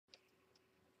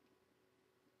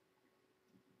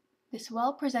This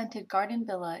well-presented garden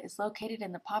villa is located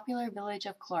in the popular village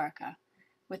of Chloraka,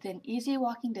 within easy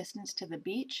walking distance to the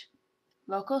beach,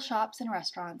 local shops and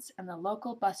restaurants, and the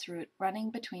local bus route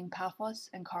running between Paphos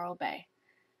and Coral Bay.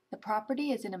 The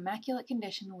property is in immaculate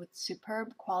condition with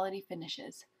superb quality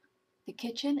finishes. The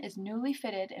kitchen is newly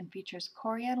fitted and features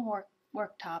Corian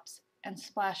worktops and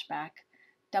splashback,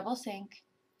 double sink,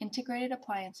 integrated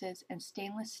appliances, and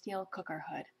stainless steel cooker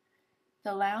hood.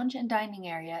 The lounge and dining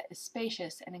area is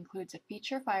spacious and includes a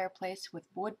feature fireplace with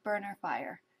wood burner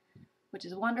fire, which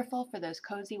is wonderful for those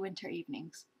cozy winter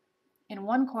evenings. In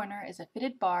one corner is a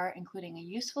fitted bar, including a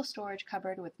useful storage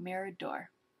cupboard with mirrored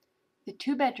door. The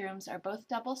two bedrooms are both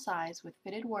double size with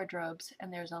fitted wardrobes,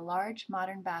 and there's a large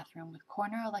modern bathroom with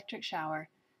corner electric shower,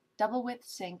 double width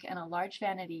sink, and a large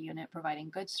vanity unit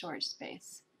providing good storage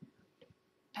space.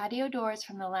 Patio doors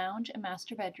from the lounge and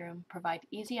master bedroom provide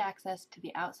easy access to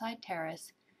the outside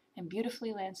terrace and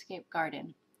beautifully landscaped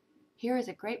garden. Here is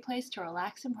a great place to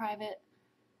relax in private,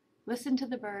 listen to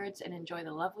the birds, and enjoy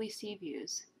the lovely sea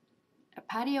views. A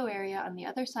patio area on the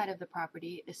other side of the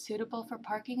property is suitable for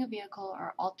parking a vehicle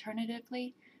or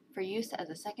alternatively for use as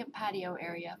a second patio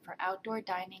area for outdoor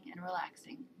dining and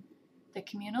relaxing. The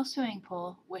communal swimming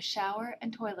pool with shower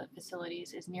and toilet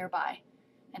facilities is nearby,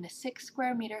 and a 6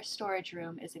 square meter storage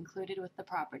room is included with the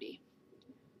property.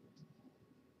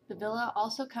 The villa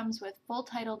also comes with full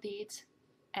title deeds,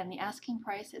 and the asking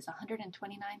price is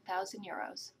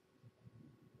 €129,000.